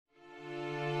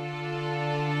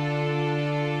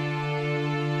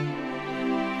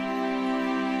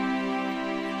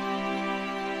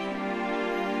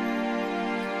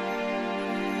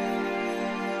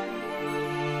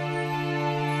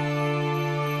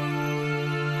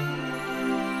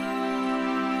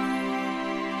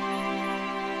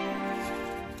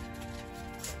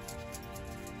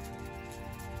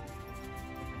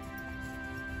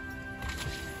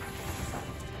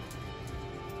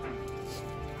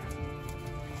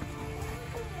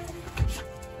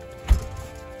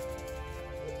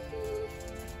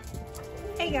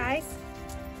Hey guys,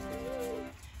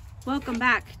 welcome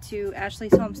back to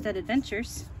Ashley's Homestead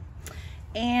Adventures.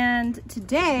 And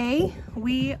today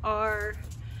we are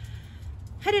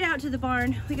headed out to the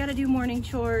barn. We got to do morning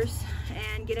chores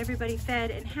and get everybody fed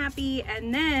and happy,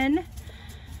 and then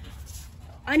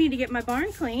I need to get my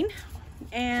barn clean,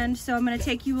 and so I'm going to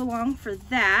take you along for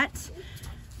that,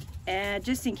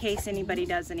 just in case anybody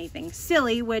does anything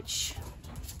silly, which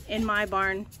in my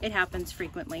barn it happens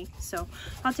frequently. So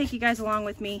I'll take you guys along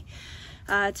with me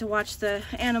to watch the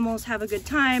animals have a good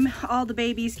time. All the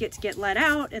babies get to get let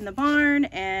out in the barn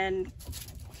and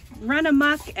run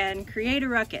amok and create a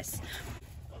ruckus.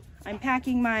 I'm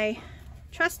packing my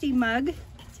trusty mug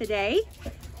today.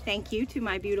 Thank you to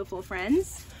my beautiful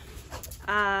friends.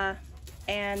 And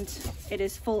it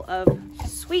is full of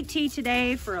sweet tea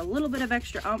today for a little bit of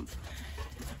extra oomph.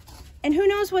 And who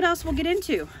knows what else we'll get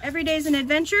into. Every day's an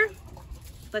adventure.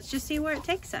 Let's just see where it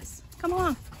takes us. Come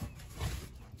along.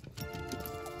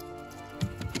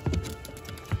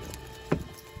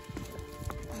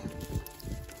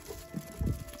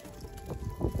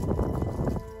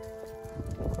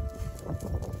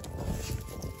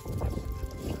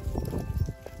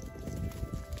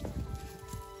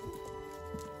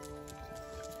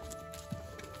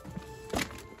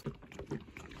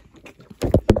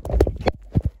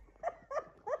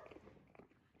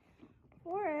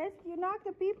 You knocked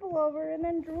the people over and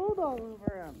then drooled all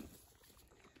over them.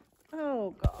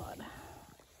 Oh God.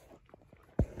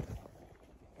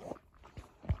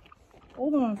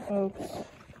 Hold on, folks.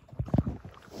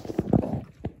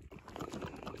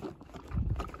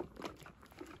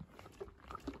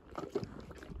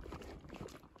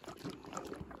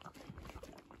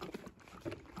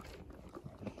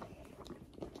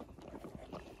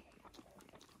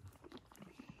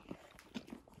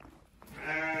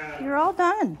 You're all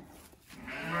done.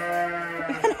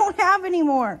 I don't have any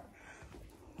more.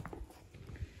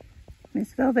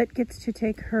 Miss Velvet gets to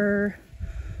take her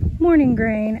morning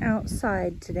grain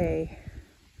outside today.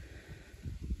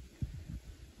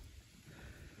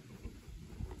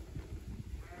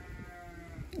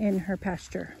 In her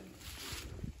pasture.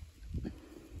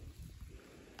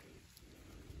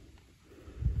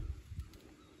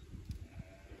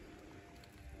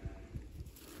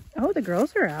 Oh, the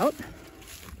girls are out.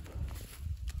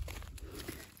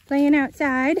 Playing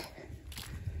outside.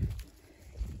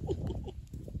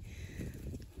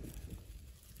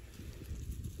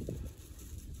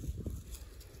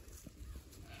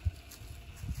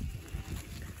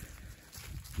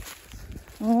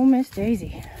 Oh, Miss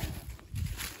Daisy.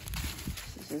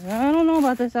 She says, I don't know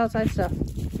about this outside stuff.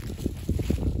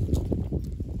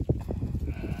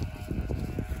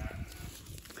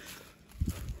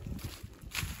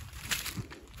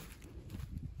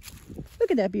 Look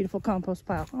at that beautiful compost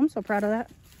pile. I'm so proud of that.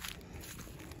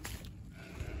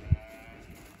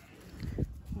 Oh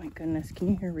my goodness, can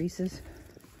you hear Reese's?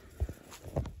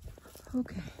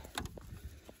 Okay.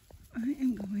 I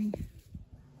am going.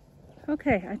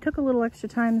 Okay, I took a little extra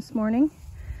time this morning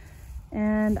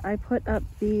and I put up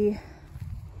the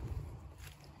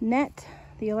net,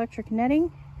 the electric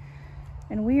netting,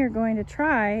 and we are going to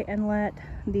try and let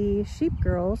the sheep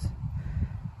girls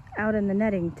out in the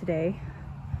netting today,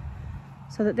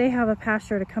 so that they have a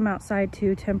pasture to come outside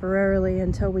to temporarily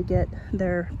until we get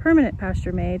their permanent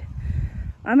pasture made.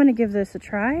 I'm gonna give this a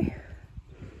try.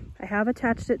 I have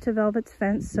attached it to Velvet's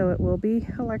fence, so it will be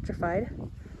electrified.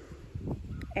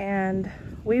 And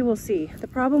we will see. The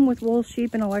problem with wool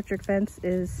sheep and electric fence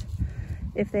is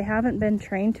if they haven't been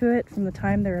trained to it from the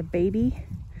time they're a baby,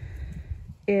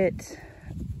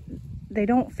 they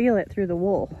don't feel it through the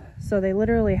wool. So they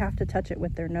literally have to touch it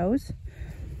with their nose.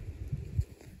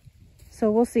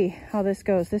 So we'll see how this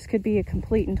goes. This could be a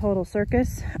complete and total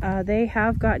circus. They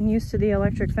have gotten used to the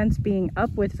electric fence being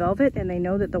up with Velvet, and they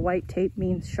know that the white tape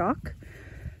means shock.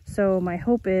 So my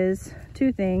hope is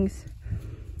two things: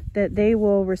 that they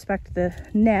will respect the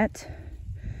net,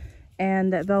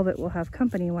 and that Velvet will have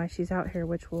company while she's out here,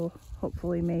 which will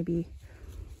hopefully maybe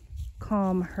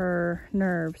calm her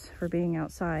nerves for being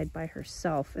outside by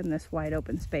herself in this wide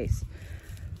open space.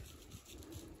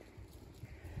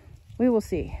 We will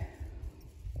see.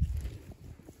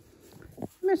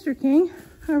 Mr. King,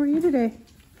 how are you today?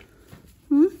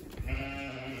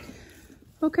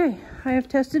 Okay, I have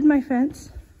tested my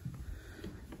fence.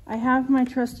 I have my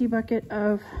trusty bucket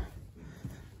of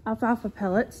alfalfa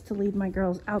pellets to lead my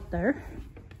girls out there.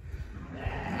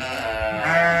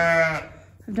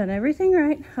 I've done everything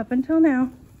right up until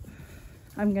now.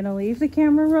 I'm gonna leave the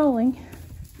camera rolling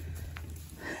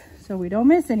so we don't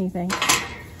miss anything.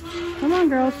 Come on,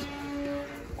 girls.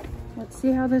 Let's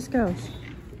see how this goes.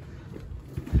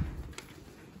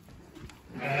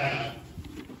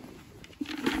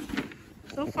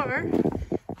 So far,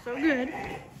 so good.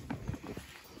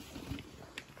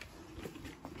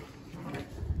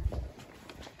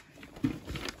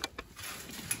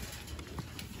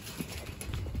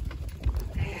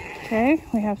 Okay,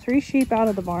 we have 3 sheep out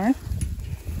of the barn.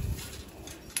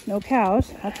 No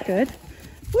cows, that's good.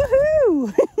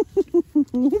 Woohoo!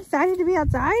 You excited to be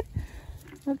outside?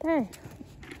 Okay.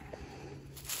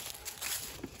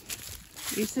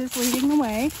 Lisa's leading the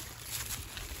way.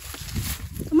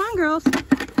 Come on, girls.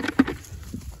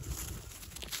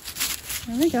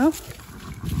 There we go.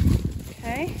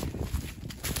 Okay.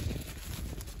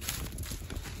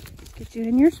 Get you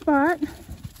in your spot.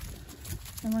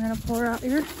 And we're gonna pour out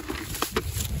your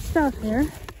stuff here.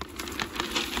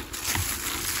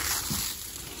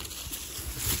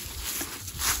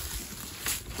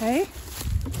 Okay.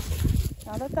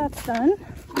 Now that that's done,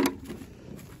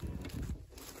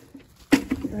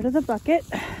 get rid of the bucket.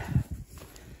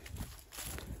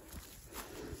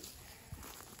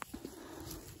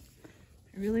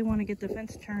 I really want to get the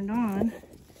fence turned on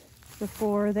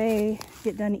before they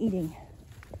get done eating.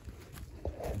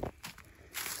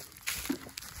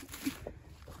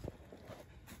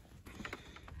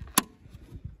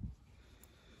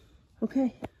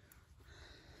 Okay,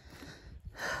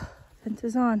 fence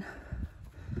is on.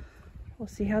 We'll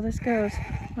see how this goes.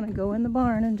 I'm gonna go in the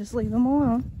barn and just leave them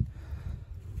alone.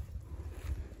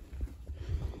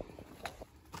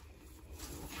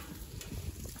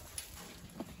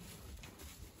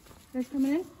 You guys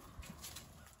coming in?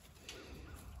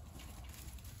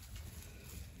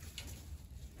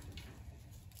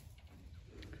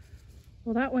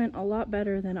 Well, that went a lot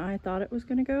better than I thought it was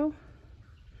gonna go.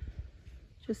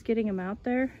 Just getting them out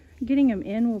there. Getting them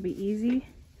in will be easy.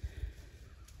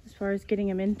 As far as getting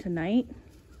them in tonight,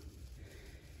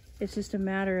 it's just a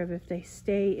matter of if they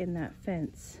stay in that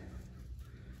fence.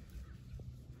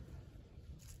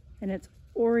 And it's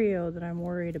Oreo that I'm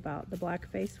worried about, the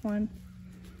black face one.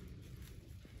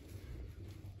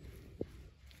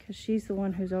 Because she's the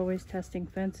one who's always testing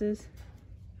fences.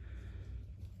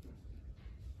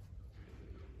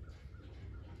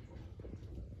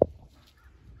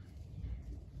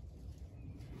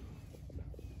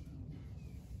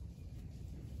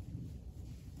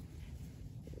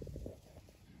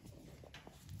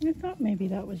 I thought maybe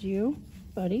that was you,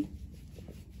 buddy.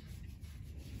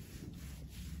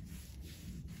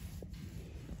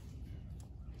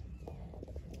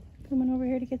 Coming over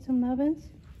here to get some nubbins?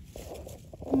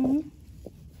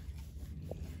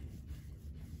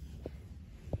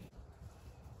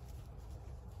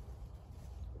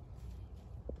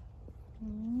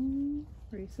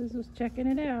 Reese's was checking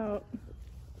it out.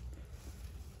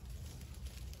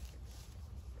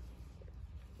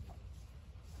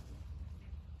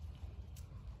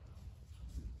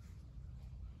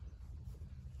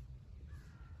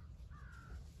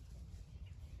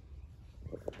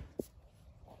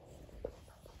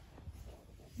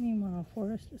 Meanwhile,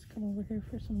 Forrest has come over here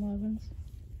for some nubbins.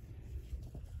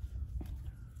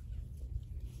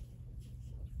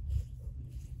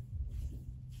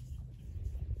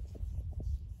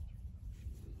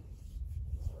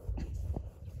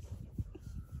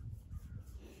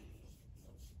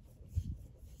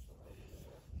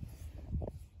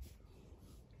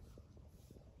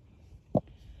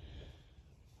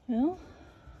 Well,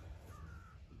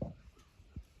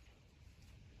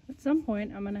 at some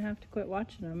point I'm gonna have to quit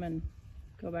watching them and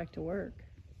go back to work.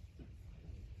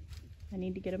 I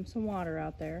need to get them some water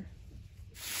out there.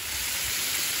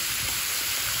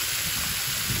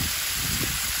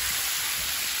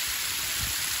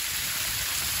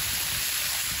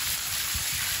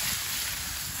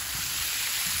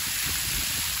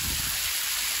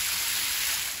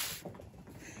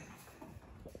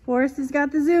 Forrest has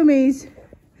got the zoomies.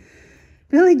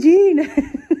 Billie Jean.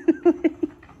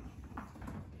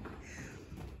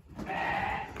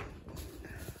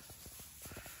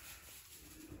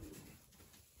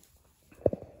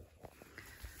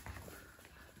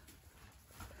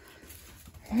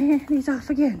 And he's off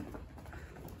again.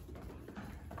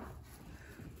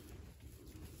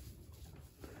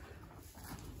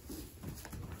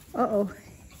 Uh-oh.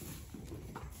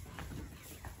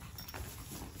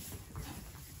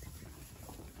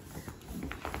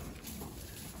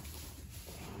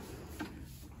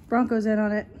 Bronco's in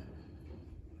on it.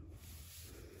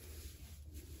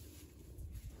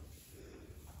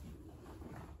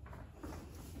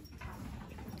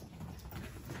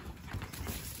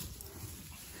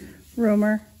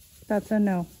 Rumor, that's a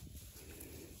no.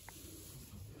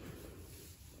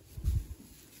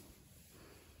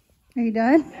 Are you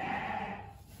done?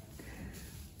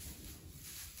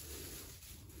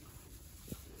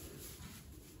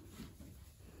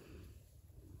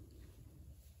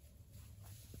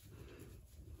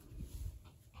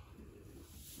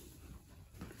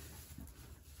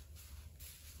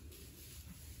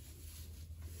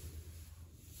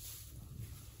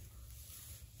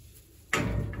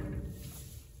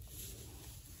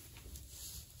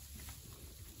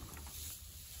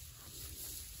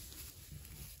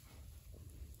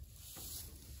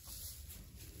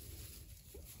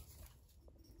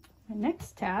 My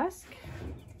next task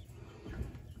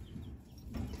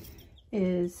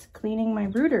is cleaning my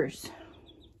brooders.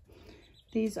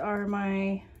 These are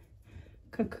my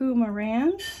cuckoo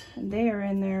Morans, and they are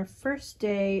in their first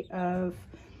day of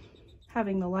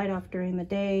having the light off during the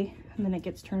day, and then it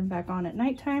gets turned back on at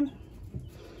nighttime.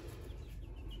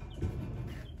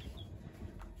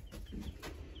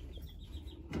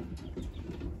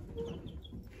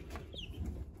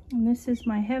 And this is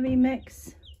my heavy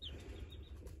mix,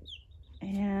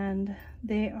 and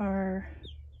they are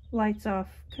lights off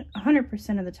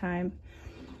 100% of the time,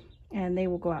 and they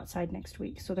will go outside next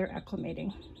week, so they're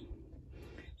acclimating.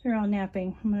 They're all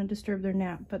napping. I'm going to disturb their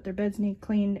nap, but their beds need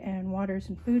cleaned and waters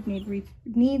and food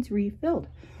needs refilled.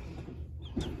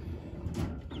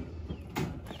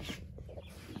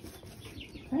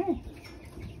 Okay.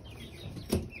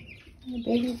 The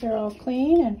babies are all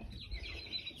clean and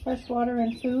fresh water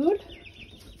and food.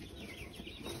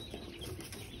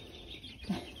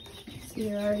 See,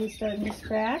 they're already starting to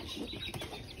scratch.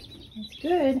 That's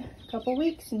good. A couple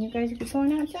weeks and you guys will be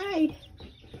going outside.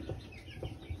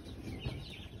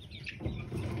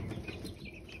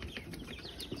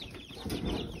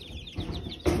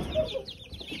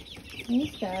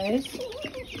 These guys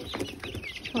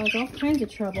cause all kinds of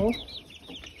trouble.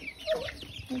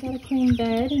 I got a clean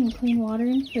bed and clean water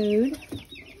and food.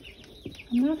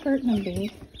 I'm not hurting them,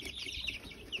 babe.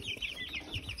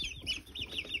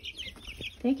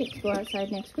 They get to go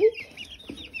outside next week.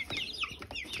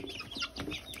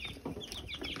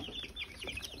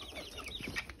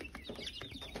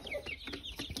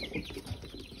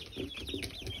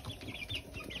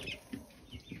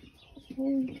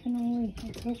 Holy cannoli,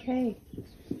 it's okay.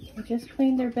 I just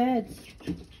cleaned their beds.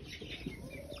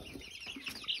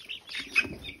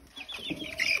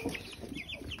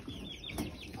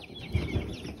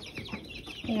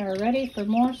 They are ready for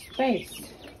more space.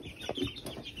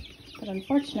 But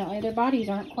unfortunately, their bodies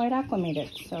aren't quite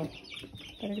acclimated, so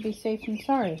better to be safe than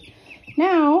sorry.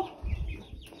 Now,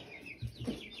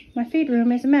 my feed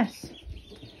room is a mess.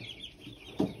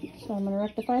 So I'm going to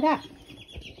rectify that.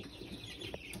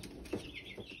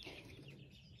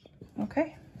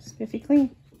 Okay, spiffy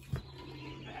clean.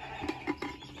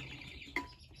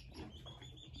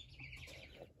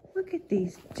 Look at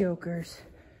these jokers.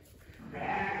 Did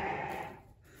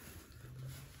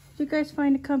you guys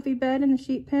find a comfy bed in the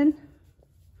sheep pen?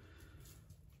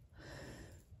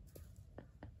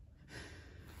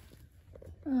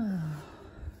 Oh.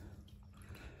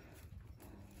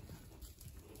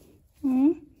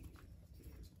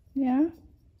 Yeah?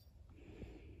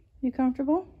 You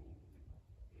comfortable?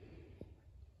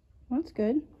 That's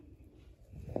good.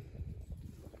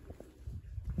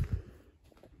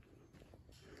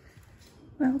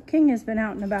 Well, King has been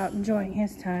out and about enjoying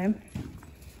his time.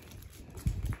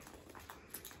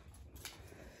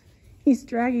 He's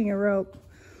dragging a rope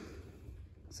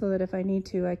so that if I need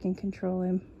to, I can control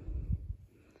him.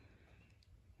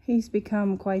 He's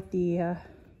become quite the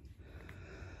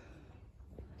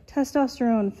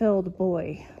testosterone-filled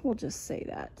boy. We'll just say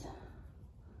that.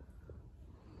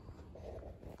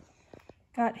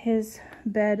 Got his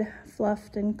bed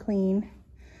fluffed and clean,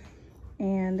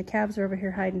 and the calves are over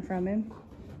here hiding from him.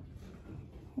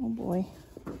 Oh boy.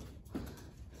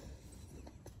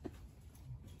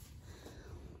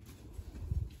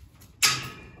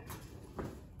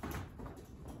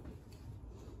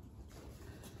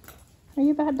 Are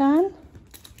you about done?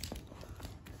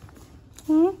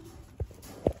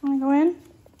 Wanna go in?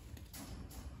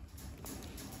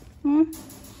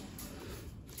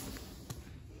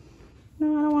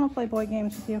 No, I don't want to play boy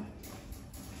games with you.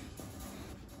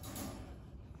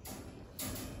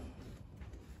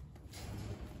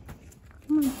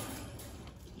 Come on.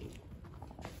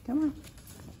 Come on.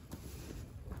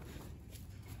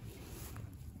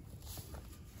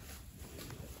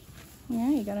 Yeah,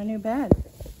 you got a new bed.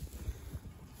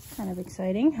 Kind of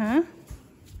exciting, huh?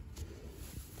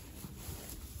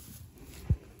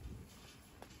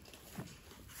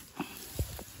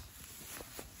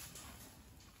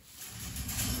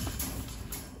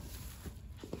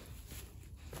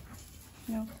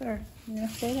 No, sir. You're gonna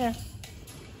stay there.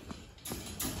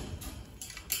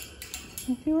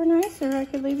 If you were nicer, I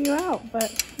could leave you out,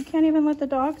 but you can't even let the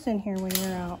dogs in here when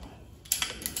you're out.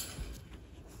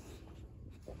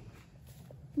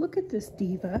 Look at this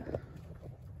diva.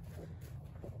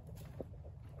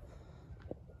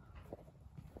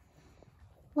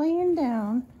 Laying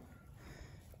down,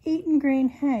 eating green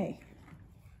hay.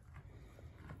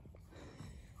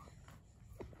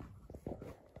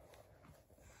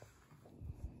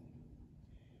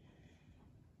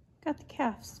 Got the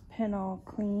calf's pen all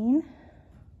clean.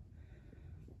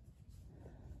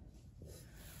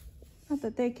 Not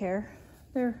that they care.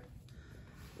 They're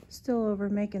still over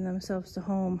making themselves a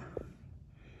home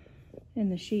in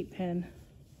the sheep pen.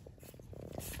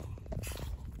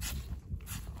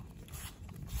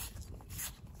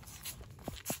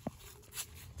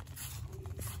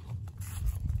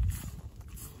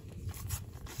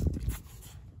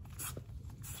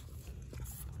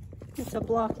 It's a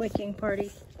block licking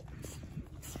party.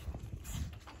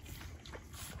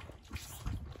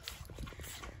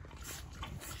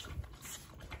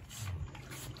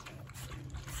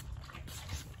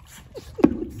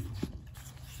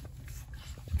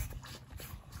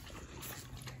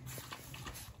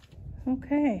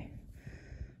 Okay,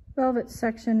 velvet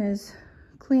section is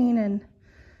clean and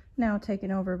now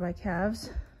taken over by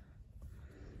calves.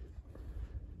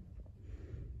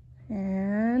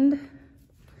 And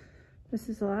this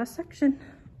is the last section.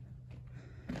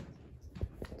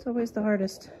 It's always the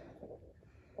hardest.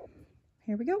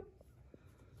 Here we go.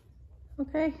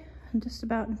 Okay, I'm just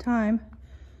about in time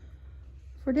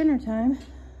for dinner time.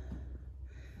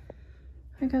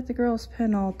 I got the girls'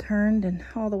 pen all turned and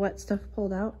all the wet stuff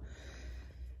pulled out.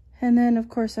 And then, of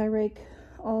course, I rake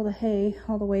all the hay,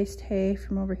 all the waste hay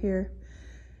from over here,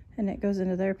 and it goes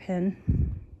into their pen.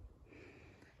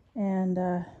 And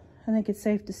I think it's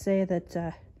safe to say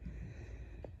that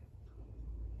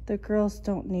the girls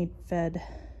don't need fed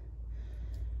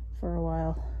for a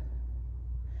while.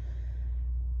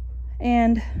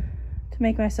 And to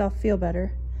make myself feel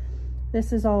better,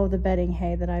 this is all of the bedding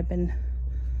hay that I've been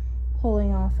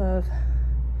pulling off of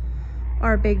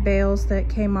our big bales that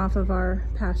came off of our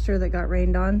pasture that got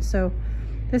rained on. So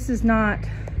this is not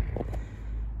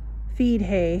feed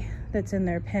hay that's in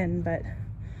their pen, but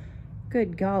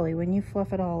good golly, when you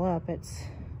fluff it all up, it's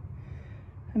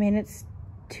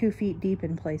 2 feet deep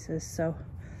in places. So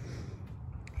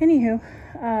anywho,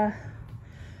 I'm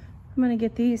gonna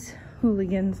get these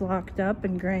hooligans locked up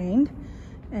and grained,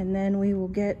 and then we will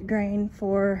get grain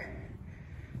for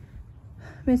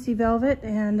Missy Velvet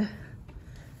and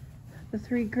the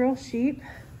 3 girl sheep.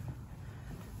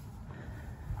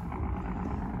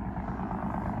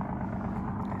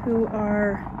 Who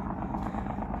are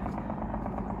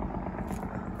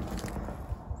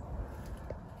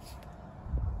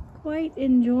quite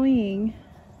enjoying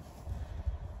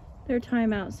their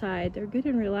time outside. They're good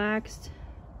and relaxed.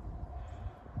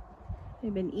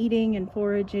 They've been eating and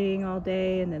foraging all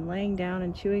day and then laying down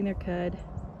and chewing their cud.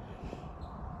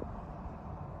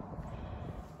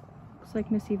 Looks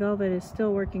like Missy Velvet is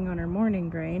still working on her morning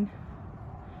grain.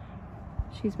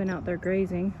 She's been out there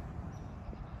grazing.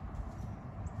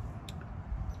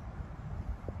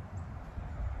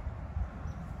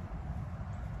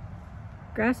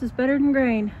 Grass is better than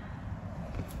grain.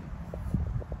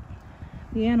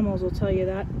 The animals will tell you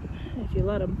that if you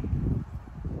let them.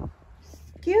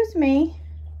 Excuse me,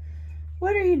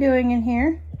 what are you doing in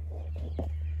here?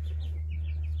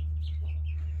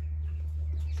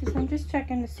 I'm just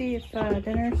checking to see if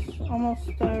dinner's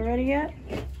almost ready yet.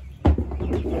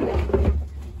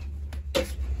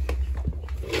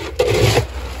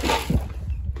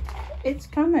 It's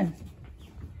coming.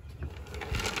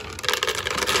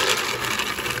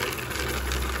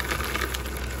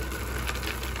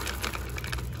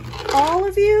 All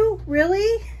of you?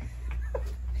 Really?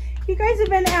 You guys have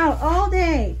been out all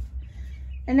day.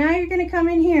 And now you're gonna come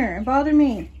in here and bother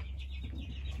me.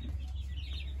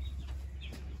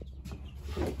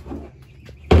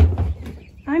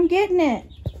 I'm getting it.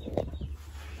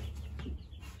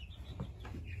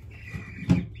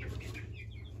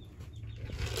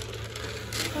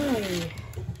 Oh,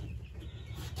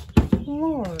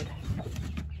 Lord.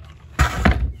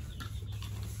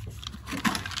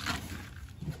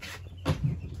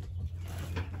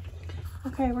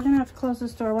 Okay, we're gonna have to close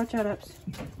this door. Watch out, Ups.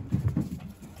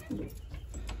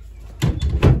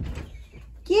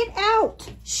 Get out!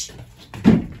 Shh.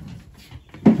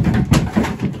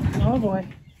 Oh boy.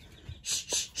 Shh,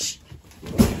 shh, shh.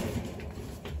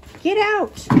 Get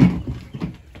out!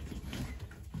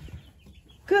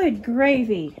 Good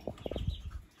gravy.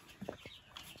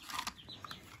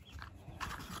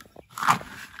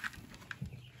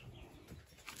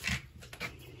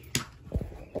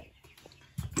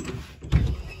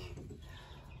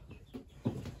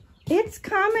 It's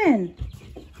coming.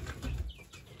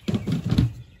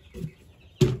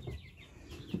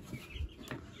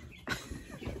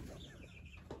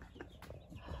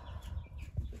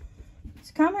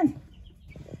 It's coming.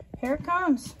 Here it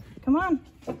comes. Come on.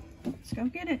 Let's go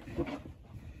get it.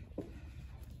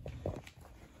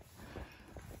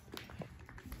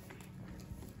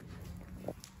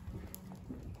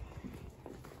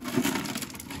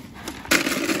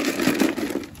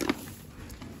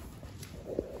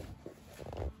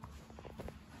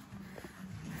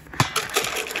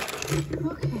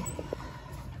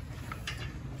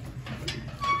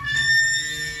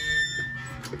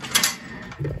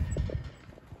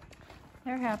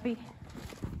 They're happy.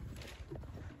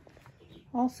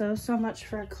 Also, so much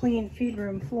for a clean feed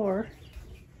room floor.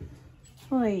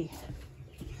 Oy.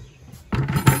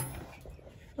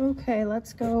 Okay,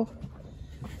 let's go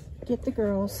get the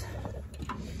girls.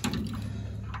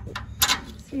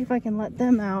 See if I can let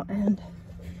them out and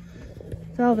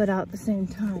Velvet out at the same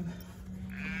time.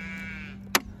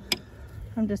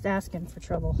 I'm just asking for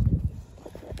trouble.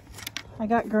 I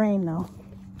got grain though.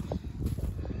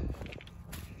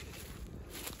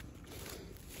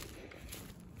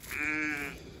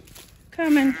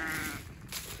 Coming.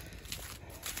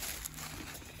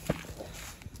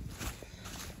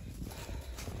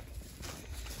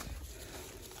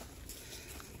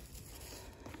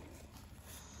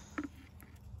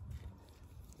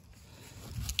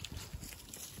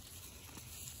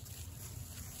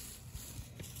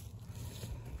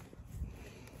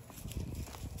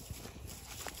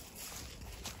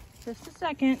 Just a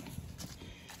second.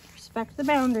 Respect the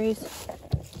boundaries.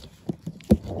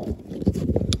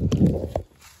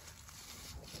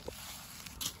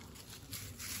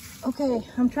 Okay,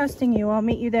 I'm trusting you. I'll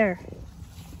meet you there.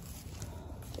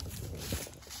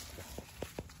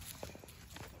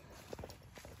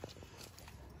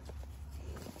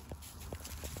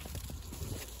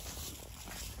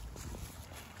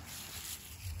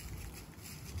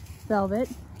 Velvet,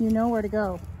 you know where to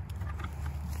go.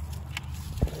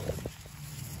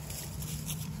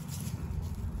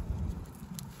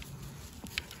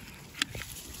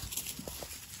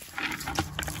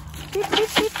 Beep,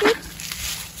 beep, beep, beep.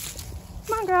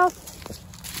 Come on, girls.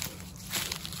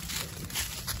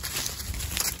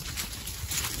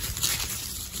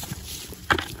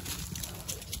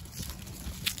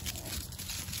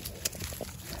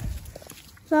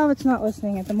 Velvet's not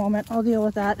listening at the moment. I'll deal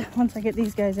with that once I get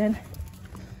these guys in.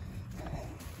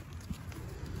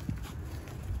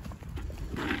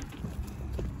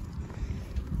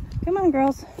 Come on,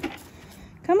 girls.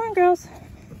 Come on, girls.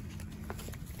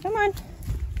 Come on.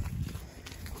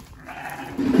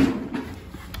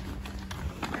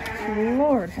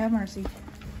 Lord have mercy.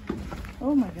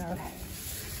 Oh my God.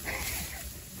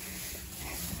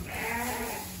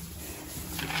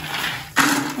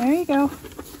 There you go.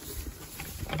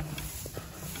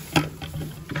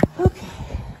 Okay.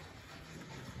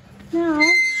 Now,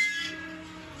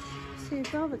 see if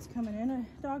Velvet's coming in. A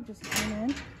dog just came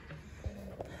in.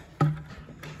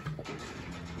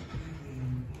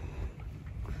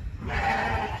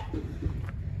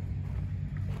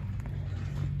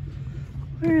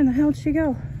 Where in the hell did she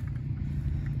go?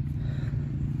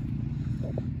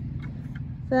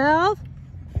 Velv?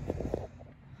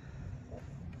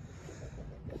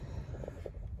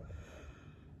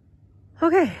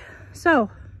 Okay, so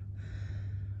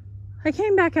I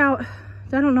came back out.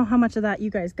 I don't know how much of that you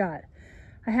guys got.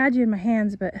 I had you in my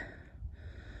hands, but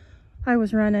I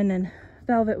was running and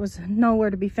Velvet was nowhere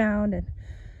to be found. And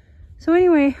so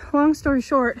anyway, long story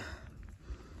short,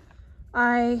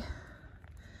 I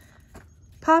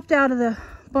popped out of the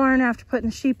barn after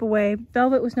putting the sheep away.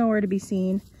 Velvet was nowhere to be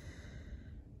seen.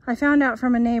 I found out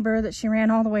from a neighbor that she ran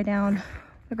all the way down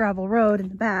the gravel road in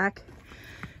the back.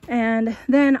 And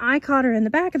then I caught her in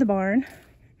the back of the barn.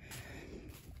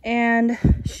 And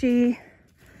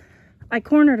I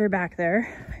cornered her back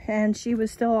there. And she was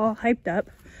still all hyped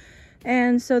up.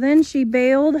 And so then she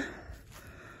bailed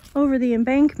over the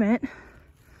embankment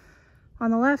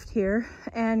on the left here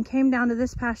and came down to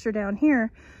this pasture down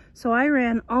here. So I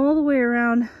ran all the way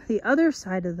around the other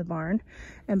side of the barn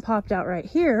and popped out right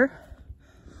here.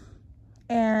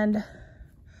 And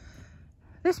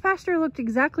this pasture looked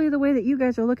exactly the way that you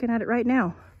guys are looking at it right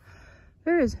now.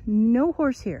 There is no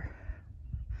horse here.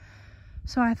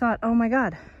 So I thought, oh my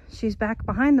God, she's back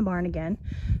behind the barn again.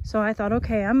 So I thought,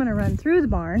 okay, I'm gonna run through the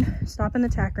barn, stop in the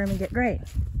tack room and get grain.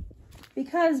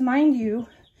 Because mind you,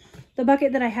 the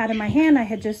bucket that I had in my hand, I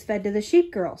had just fed to the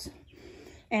sheep girls.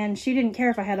 And she didn't care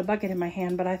if I had a bucket in my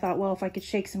hand, but I thought, well, if I could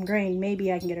shake some grain,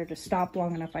 maybe I can get her to stop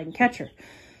long enough I can catch her.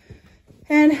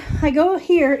 And I go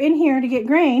in here to get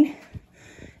grain,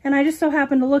 and I just so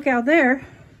happen to look out there,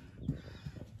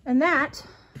 and that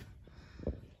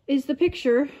is the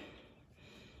picture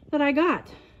that I got.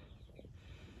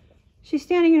 She's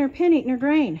standing in her pen eating her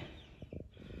grain.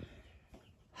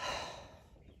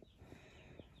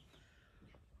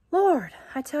 Lord,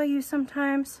 I tell you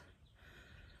sometimes,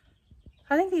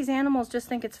 I think these animals just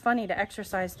think it's funny to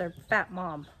exercise their fat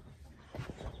mom.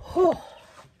 Whew.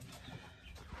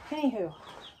 Anywho.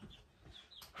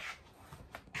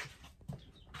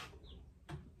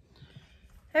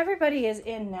 Everybody is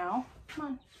in now. Come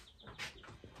on.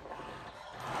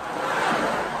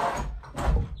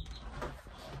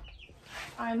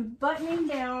 I'm buttoning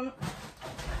down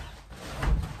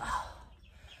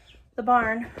the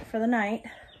barn for the night.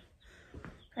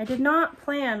 I did not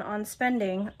plan on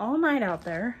spending all night out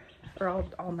there, or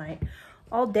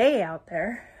all day out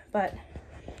there, but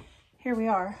here we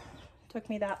are. It took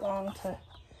me that long to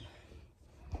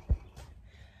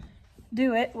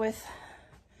do it with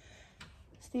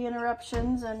the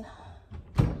interruptions and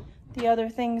the other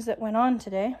things that went on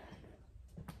today.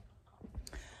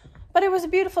 But it was a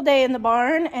beautiful day in the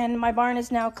barn, and my barn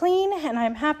is now clean, and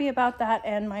I'm happy about that,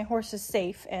 and my horse is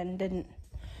safe and didn't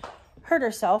hurt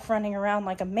herself running around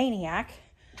like a maniac.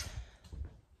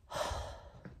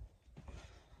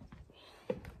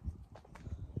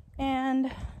 And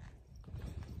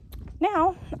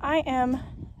now I am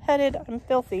headed, I'm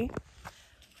filthy,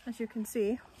 as you can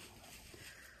see.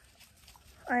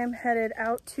 I am headed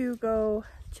out to go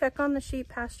check on the sheep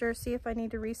pasture, see if I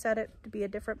need to reset it to be a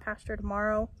different pasture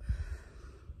tomorrow.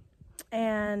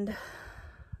 And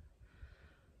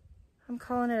I'm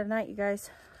calling it a night, you guys.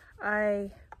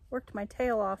 I worked my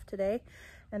tail off today,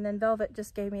 and then Velvet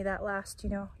just gave me that last, you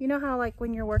know how like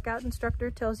when your workout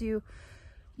instructor tells you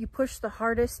you push the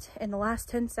hardest in the last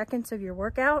 10 seconds of your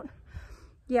workout?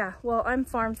 Yeah, well, I'm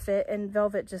farm fit, and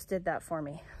Velvet just did that for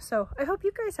me. So I hope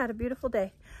you guys had a beautiful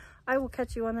day. I will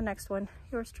catch you on the next one.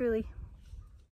 Yours truly.